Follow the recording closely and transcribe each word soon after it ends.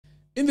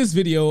In this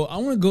video, I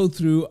want to go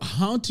through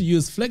how to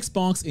use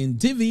Flexbox in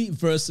Divi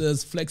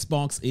versus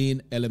Flexbox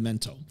in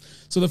Elementor.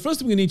 So the first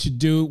thing we need to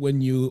do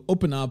when you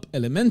open up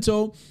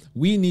Elementor,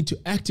 we need to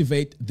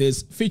activate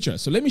this feature.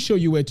 So let me show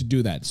you where to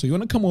do that. So you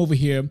want to come over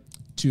here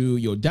to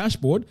your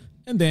dashboard,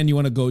 and then you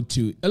want to go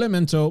to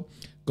Elementor,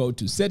 go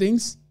to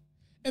Settings,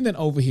 and then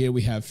over here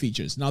we have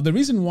features. Now the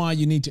reason why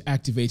you need to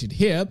activate it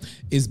here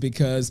is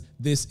because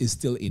this is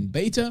still in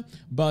beta,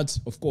 but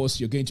of course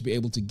you're going to be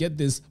able to get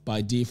this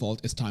by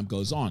default as time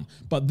goes on.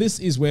 But this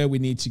is where we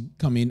need to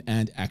come in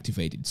and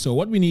activate it. So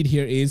what we need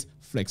here is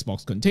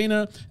Flexbox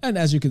container, and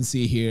as you can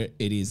see here,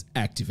 it is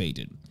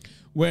activated.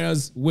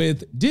 Whereas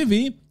with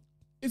Divi,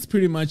 it's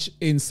pretty much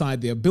inside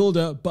their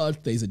builder,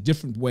 but there's a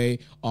different way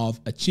of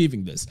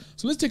achieving this.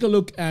 So let's take a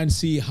look and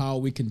see how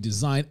we can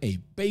design a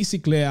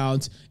basic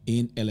layout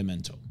in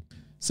Elementor.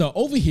 So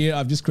over here,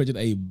 I've just created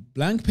a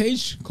blank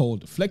page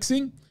called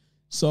Flexing.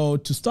 So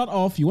to start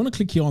off, you want to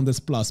click here on this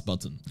plus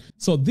button.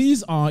 So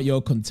these are your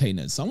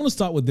containers. So I'm going to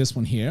start with this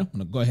one here. I'm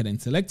going to go ahead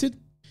and select it.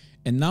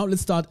 And now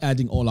let's start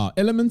adding all our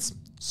elements.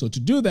 So to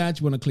do that,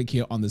 you want to click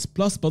here on this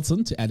plus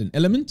button to add an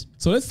element.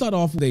 So let's start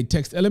off with a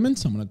text element.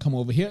 So I'm going to come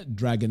over here,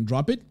 drag and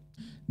drop it.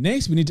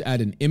 Next, we need to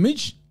add an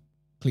image.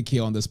 Click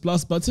here on this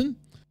plus button,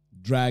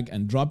 drag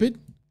and drop it.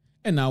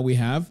 And now we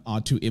have our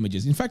two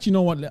images. In fact, you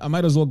know what? I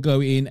might as well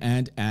go in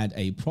and add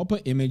a proper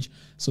image.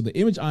 So the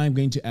image I'm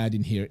going to add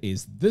in here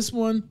is this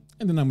one.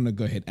 And then I'm going to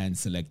go ahead and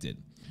select it.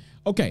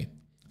 Okay,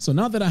 so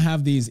now that I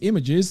have these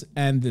images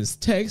and this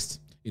text,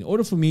 in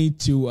order for me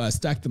to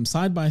stack them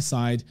side by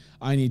side,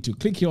 I need to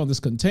click here on this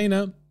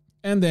container,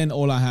 and then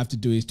all I have to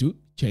do is to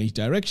change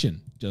direction,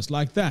 just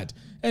like that.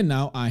 And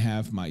now I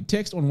have my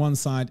text on one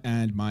side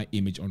and my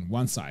image on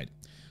one side.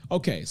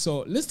 Okay,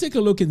 so let's take a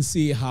look and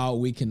see how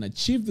we can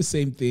achieve the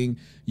same thing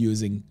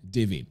using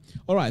Divi.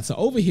 All right, so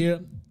over here,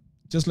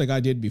 just like I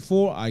did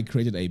before, I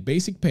created a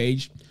basic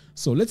page.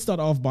 So let's start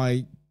off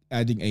by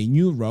adding a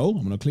new row.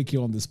 I'm going to click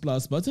here on this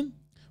plus button.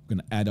 We're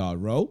going to add our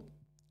row.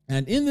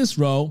 And in this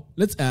row,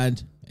 let's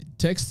add a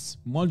text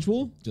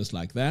module, just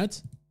like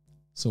that.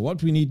 So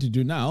what we need to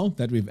do now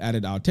that we've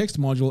added our text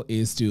module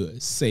is to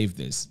save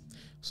this.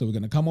 So we're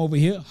going to come over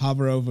here,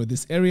 hover over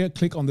this area,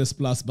 click on this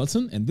plus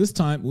button, and this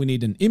time we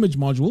need an image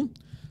module.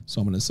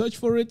 So I'm going to search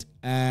for it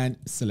and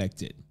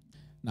select it.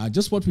 Now,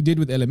 just what we did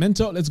with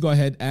Elementor, let's go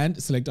ahead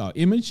and select our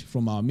image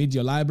from our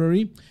media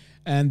library.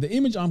 And the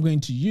image I'm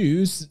going to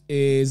use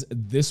is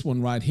this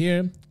one right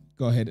here.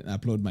 Go ahead and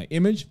upload my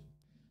image.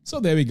 So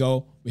there we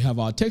go. We have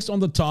our text on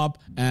the top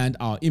and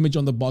our image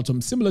on the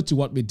bottom, similar to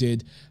what we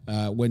did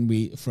when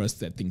we first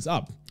set things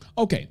up.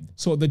 Okay,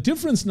 so the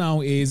difference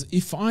now is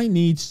if I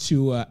need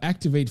to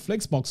activate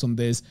Flexbox on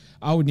this,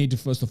 I would need to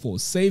first of all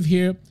save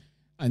here.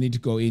 I need to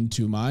go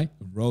into my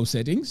row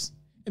settings,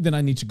 and then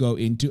I need to go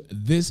into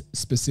this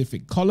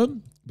specific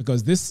column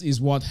because this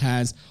is what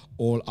has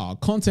all our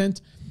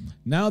content.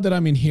 Now that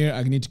I'm in here,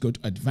 I need to go to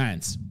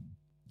advanced.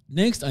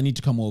 Next, I need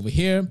to come over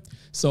here.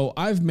 So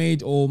I've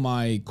made all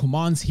my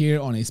commands here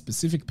on a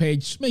specific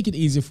page to make it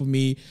easier for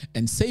me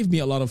and save me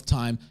a lot of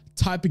time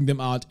typing them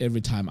out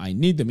every time I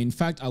need them. In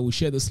fact, I will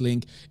share this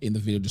link in the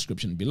video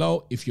description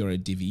below if you're a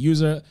Divi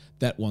user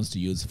that wants to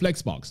use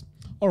Flexbox.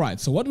 All right,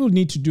 so what we'll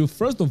need to do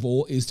first of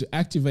all is to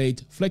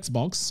activate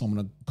Flexbox. So I'm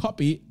going to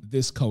copy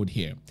this code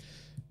here.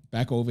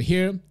 Back over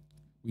here,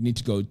 we need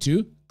to go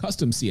to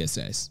custom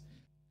CSS.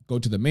 Go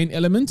to the main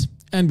element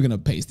and we're going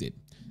to paste it.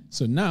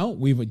 So now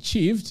we've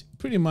achieved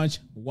pretty much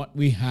what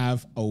we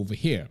have over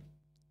here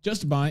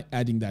just by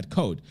adding that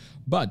code.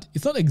 But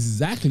it's not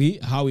exactly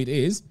how it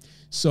is.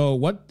 So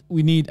what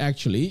we need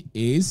actually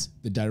is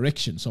the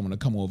direction. So I'm going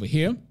to come over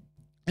here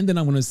and then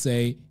I'm going to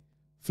say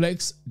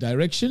flex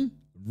direction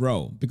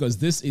row because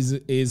this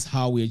is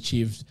how we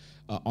achieved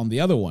on the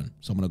other one.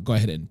 So I'm going to go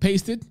ahead and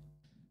paste it.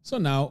 So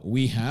now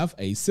we have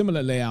a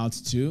similar layout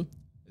to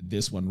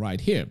this one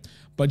right here.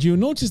 But you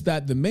notice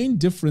that the main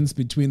difference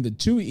between the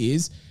two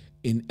is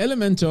in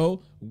Elementor,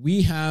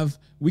 we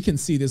can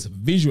see this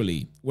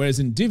visually, whereas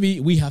in Divi,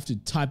 we have to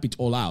type it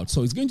all out.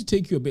 So it's going to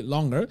take you a bit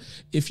longer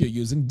if you're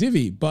using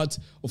Divi, but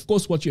of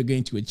course, what you're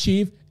going to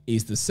achieve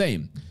is the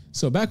same.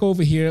 So back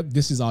over here,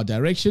 this is our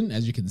direction,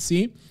 as you can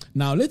see.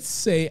 Now, let's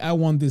say I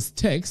want this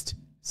text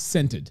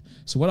centered.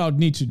 So what I'll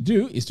need to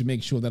do is to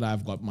make sure that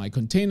I've got my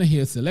container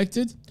here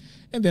selected,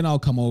 and then I'll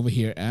come over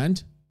here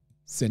and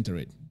center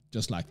it,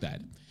 just like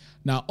that.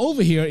 Now,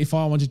 over here, if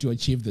I wanted to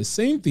achieve the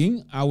same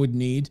thing, I would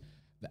need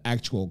the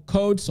actual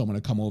code. So I'm going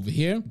to come over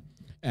here,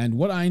 and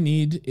what I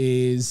need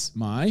is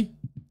my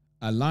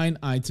align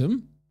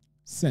item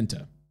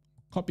center.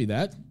 Copy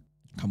that,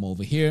 come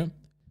over here,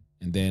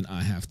 and then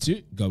I have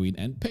to go in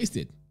and paste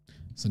it.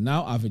 So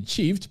now I've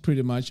achieved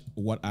pretty much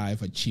what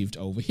I've achieved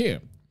over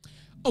here.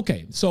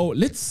 Okay, so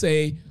let's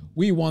say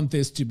we want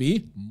this to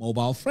be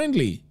mobile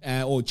friendly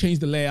or change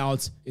the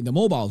layouts in the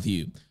mobile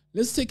view.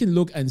 Let's take a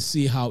look and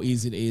see how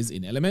easy it is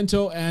in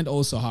Elementor and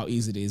also how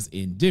easy it is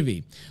in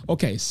Divi.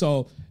 Okay,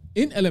 so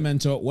in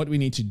Elementor, what we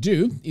need to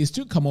do is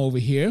to come over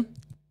here,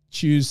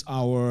 choose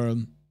our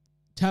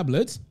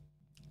tablet.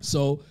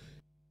 So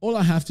all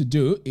I have to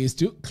do is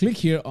to click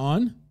here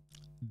on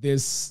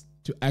this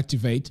to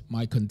activate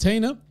my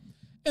container.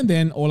 And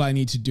then all I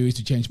need to do is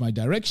to change my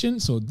direction.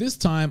 So this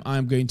time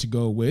I'm going to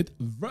go with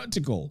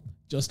vertical,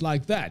 just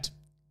like that.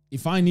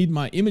 If I need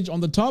my image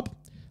on the top,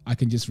 I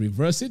can just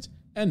reverse it.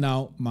 And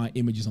now my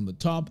image is on the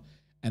top.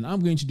 And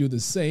I'm going to do the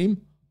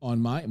same on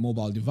my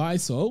mobile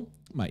device. So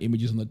my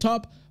image is on the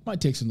top, my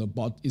text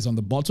is on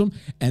the bottom,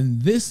 and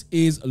this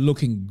is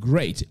looking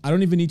great. I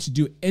don't even need to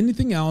do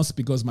anything else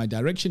because my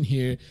direction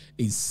here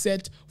is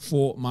set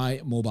for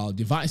my mobile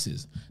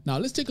devices. Now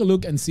let's take a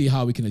look and see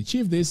how we can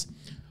achieve this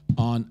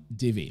on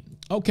Divi.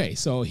 Okay,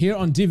 so here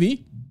on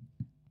Divi,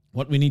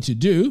 what we need to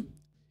do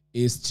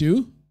is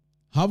to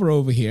hover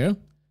over here,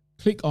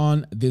 click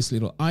on this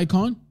little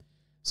icon.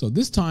 So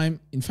this time,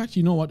 in fact,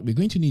 you know what? We're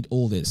going to need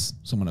all this.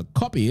 So I'm going to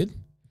copy it,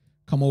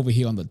 come over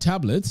here on the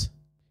tablet,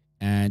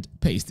 and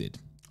paste it.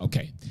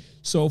 Okay,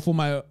 so for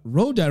my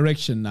row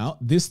direction now,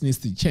 this needs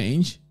to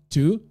change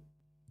to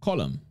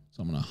column.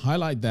 So I'm going to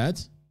highlight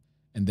that,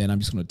 and then I'm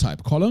just going to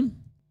type column.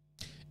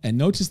 And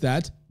notice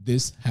that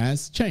this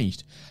has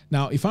changed.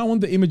 Now, if I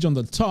want the image on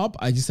the top,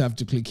 I just have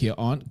to click here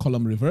on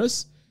column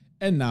reverse.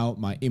 And now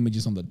my image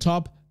is on the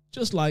top,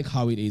 just like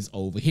how it is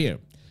over here.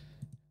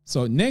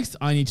 So next,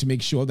 I need to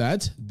make sure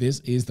that this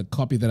is the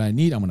copy that I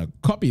need. I'm going to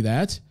copy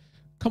that,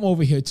 come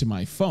over here to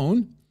my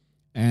phone,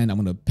 and I'm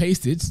going to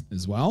paste it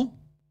as well.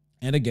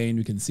 And again,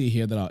 we can see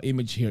here that our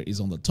image here is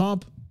on the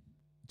top,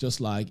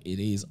 just like it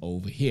is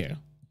over here,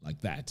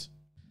 like that.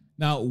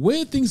 Now,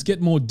 where things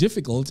get more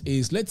difficult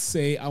is, let's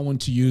say I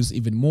want to use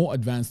even more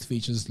advanced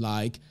features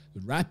like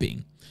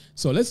wrapping.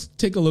 So let's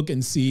take a look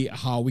and see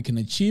how we can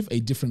achieve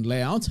a different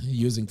layout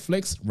using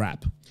Flex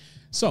Wrap.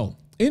 So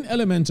in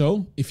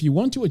Elementor, if you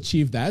want to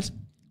achieve that,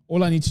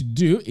 all I need to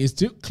do is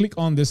to click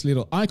on this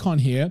little icon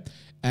here,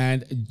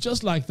 and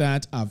just like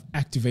that, I've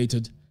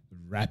activated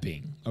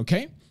wrapping.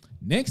 Okay.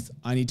 Next,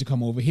 I need to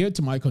come over here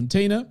to my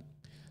container.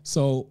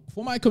 So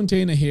for my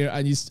container here,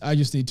 I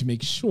just need to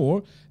make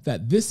sure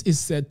that this is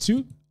set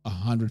to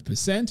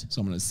 100%. So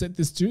I'm going to set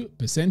this to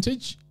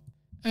percentage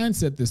and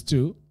set this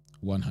to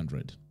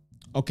 100.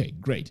 Okay,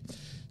 great.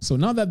 So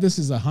now that this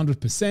is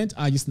 100%,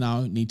 I just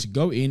now need to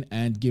go in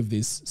and give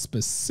this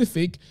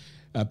specific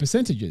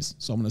percentages.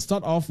 So I'm going to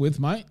start off with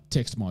my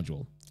text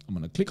module. I'm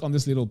going to click on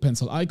this little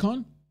pencil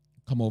icon,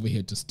 come over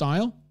here to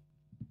style,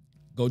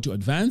 go to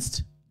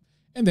advanced.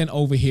 And then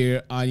over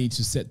here, I need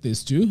to set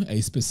this to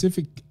a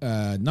specific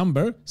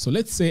number. So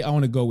let's say I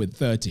want to go with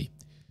 30.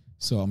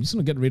 So I'm just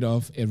going to get rid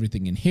of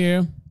everything in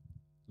here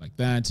like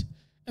that.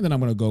 And then I'm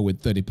going to go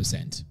with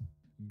 30%.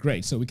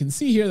 Great. So we can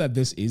see here that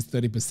this is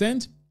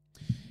 30%.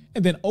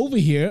 And then over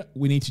here,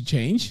 we need to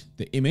change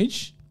the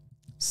image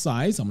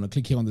size. I'm going to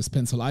click here on this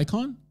pencil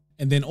icon.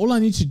 And then all I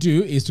need to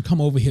do is to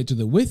come over here to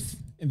the width.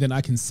 And then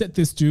I can set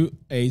this to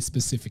a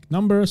specific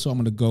number. So I'm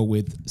going to go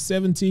with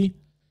 70.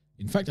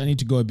 In fact, I need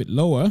to go a bit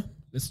lower.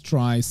 Let's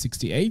try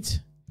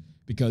 68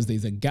 because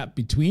there's a gap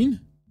between.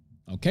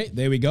 Okay,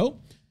 there we go.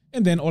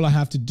 And then all I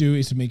have to do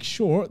is to make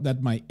sure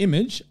that my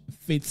image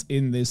fits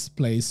in this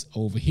place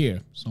over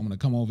here. So I'm going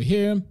to come over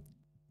here,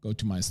 go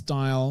to my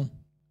style,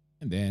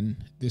 and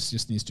then this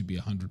just needs to be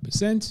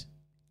 100%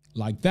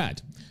 like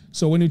that.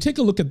 So when you take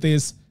a look at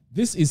this,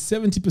 this is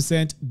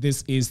 70%,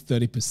 this is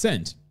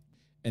 30%.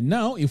 And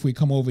now if we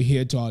come over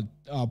here to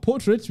our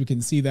portrait, we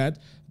can see that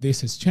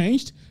this has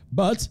changed,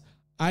 but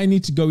I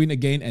need to go in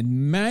again and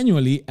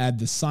manually add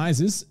the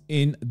sizes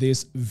in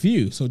this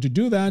view. So to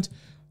do that,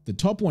 the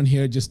top one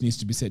here just needs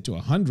to be set to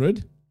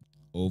 100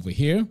 over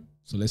here.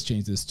 So let's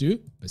change this to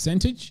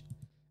percentage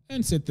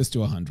and set this to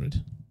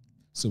 100.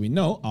 So we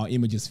know our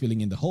image is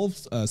filling in the whole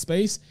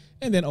space.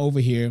 And then over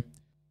here,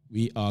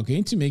 we are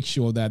going to make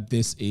sure that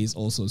this is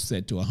also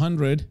set to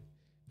 100.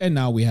 And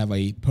now we have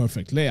a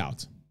perfect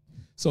layout.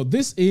 So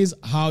this is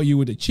how you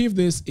would achieve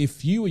this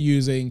if you were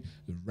using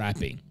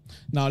wrapping.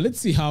 Now let's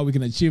see how we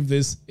can achieve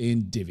this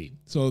in Divi.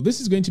 So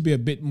this is going to be a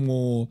bit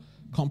more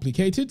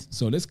complicated.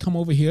 So let's come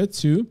over here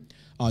to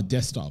our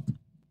desktop.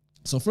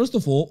 So first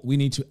of all, we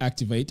need to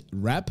activate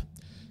wrap.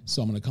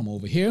 So I'm going to come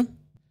over here.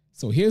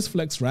 So here's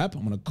Flex Wrap.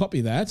 I'm going to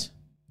copy that,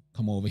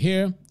 come over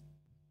here,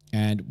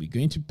 and we're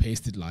going to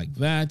paste it like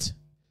that.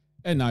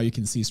 And now you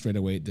can see straight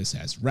away this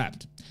has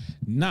wrapped.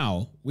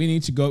 Now we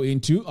need to go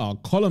into our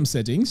column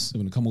settings. So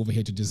I'm going to come over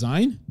here to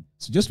design.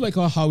 So just like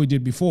how we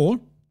did before,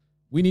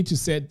 we need to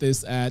set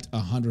this at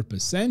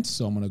 100%.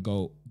 So I'm going to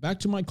go back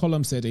to my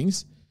column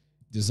settings,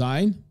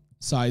 design,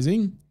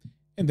 sizing,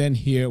 and then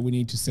here we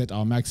need to set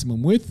our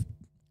maximum width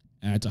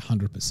at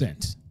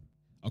 100%.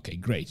 Okay,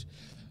 great.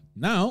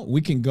 Now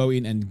we can go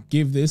in and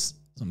give this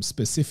some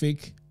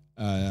specific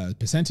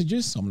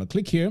percentages. So I'm going to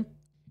click here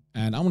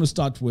and I'm going to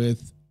start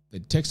with the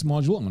text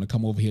module. I'm going to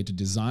come over here to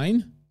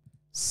design,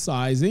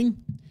 sizing,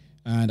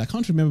 and I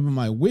can't remember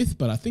my width,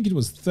 but I think it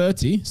was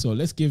 30. So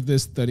let's give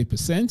this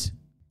 30%.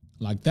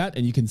 Like that,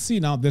 and you can see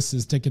now this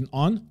is taken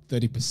on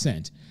 30%.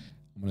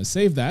 I'm going to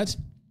save that,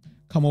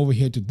 come over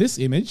here to this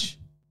image,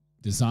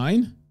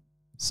 design,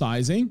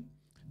 sizing,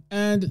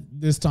 and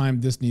this time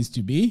this needs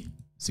to be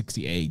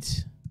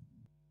 68.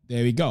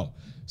 There we go.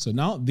 So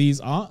now these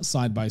are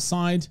side by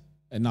side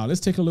And now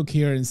let's take a look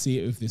here and see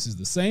if this is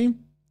the same.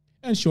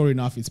 And sure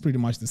enough, it's pretty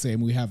much the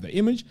same. We have the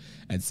image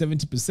at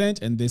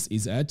 70% and this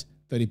is at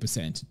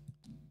 30%,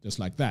 just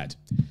like that.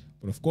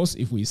 But of course,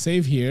 if we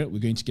save here, we're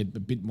going to get a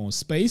bit more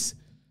space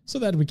so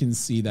that we can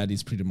see that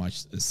it's pretty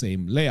much the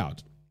same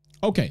layout.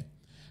 Okay,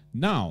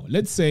 now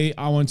let's say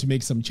I want to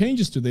make some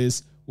changes to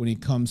this when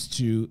it comes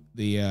to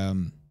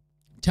the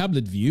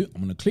tablet view.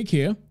 I'm going to click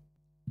here,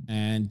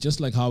 and just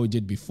like how we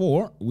did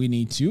before, we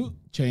need to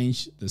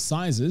change the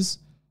sizes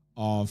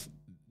of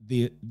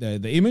the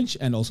image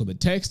and also the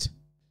text.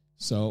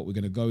 So we're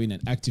going to go in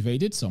and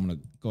activate it. So I'm going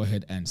to go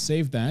ahead and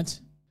save that,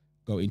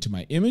 go into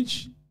my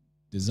image,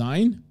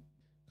 design,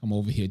 come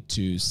over here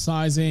to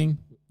sizing,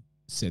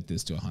 set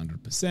this to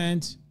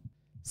 100%,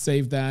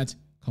 save that,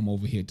 come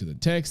over here to the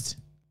text.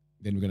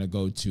 Then we're going to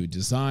go to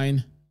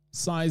design,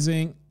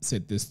 sizing,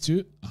 set this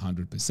to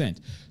 100%.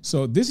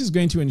 So this is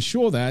going to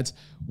ensure that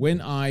when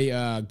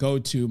I go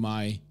to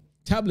my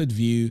tablet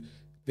view,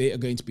 they are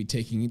going to be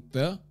taking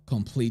the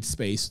complete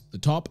space, the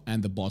top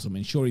and the bottom,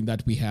 ensuring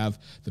that we have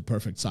the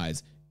perfect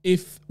size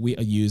if we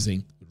are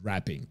using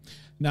wrapping.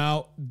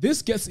 Now,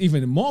 this gets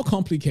even more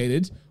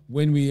complicated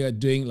when we are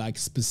doing like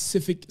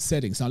specific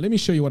settings. Now, let me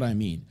show you what I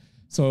mean.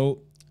 So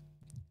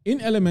in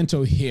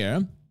Elementor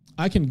here,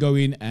 I can go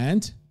in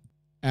and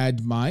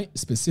add my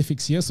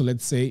specifics here. So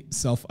let's say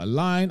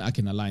self-align. I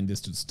can align this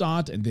to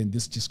start, and then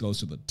this just goes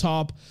to the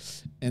top,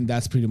 and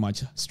that's pretty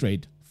much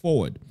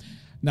straightforward.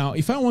 Now,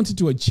 if I wanted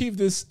to achieve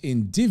this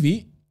in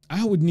Divi,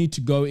 I would need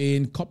to go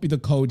in, copy the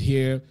code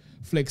here,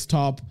 flex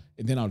top,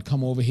 and then I would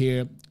come over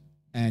here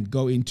and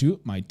go into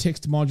my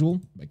text module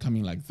by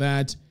coming like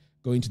that,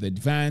 go into the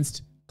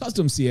advanced,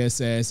 custom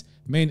CSS,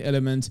 main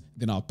element,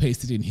 then I'll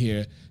paste it in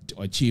here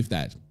to achieve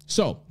that.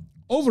 So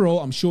overall,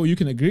 I'm sure you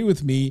can agree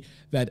with me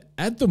that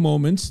at the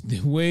moment, the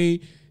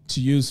way to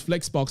use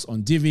Flexbox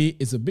on Divi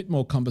is a bit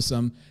more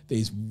cumbersome.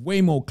 There's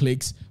way more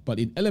clicks, but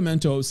in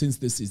Elementor, since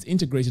this is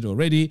integrated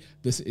already,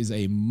 this is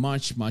a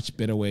much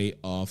better way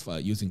of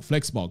using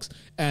Flexbox.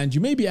 And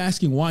you may be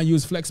asking, why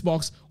use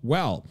Flexbox?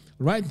 Well,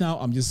 right now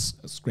I'm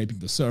just scraping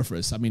the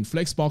surface. I mean,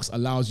 Flexbox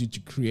allows you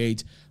to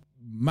create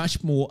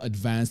much more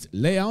advanced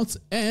layouts,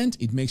 and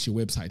it makes your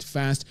website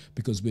fast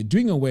because we're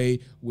doing away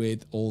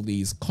with all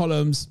these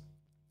columns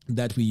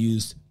that we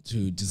used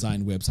to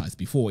design websites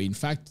before. In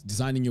fact,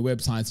 designing your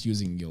websites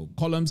using your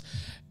columns,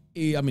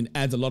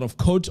 adds a lot of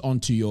code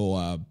onto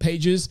your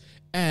pages,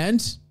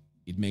 and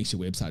it makes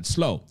your website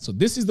slow. So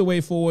this is the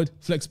way forward.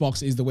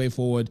 Flexbox is the way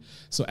forward.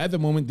 So at the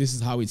moment, this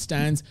is how it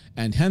stands,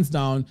 and hands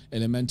down,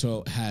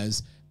 Elementor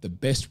has the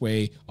best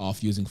way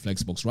of using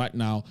Flexbox right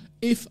now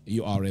if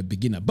you are a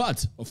beginner.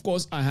 But of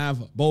course, I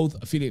have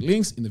both affiliate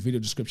links in the video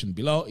description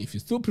below. If you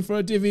still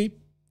prefer Divi,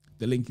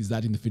 the link is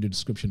that in the video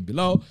description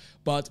below.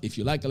 But if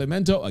you like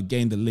Elementor,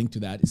 again, the link to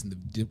that is in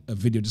the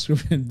video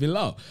description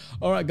below.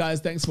 All right, guys,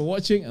 thanks for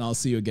watching, and I'll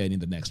see you again in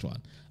the next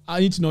one.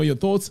 I need to know your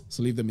thoughts,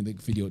 so leave them in the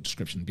video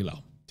description below.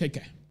 Take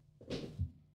care.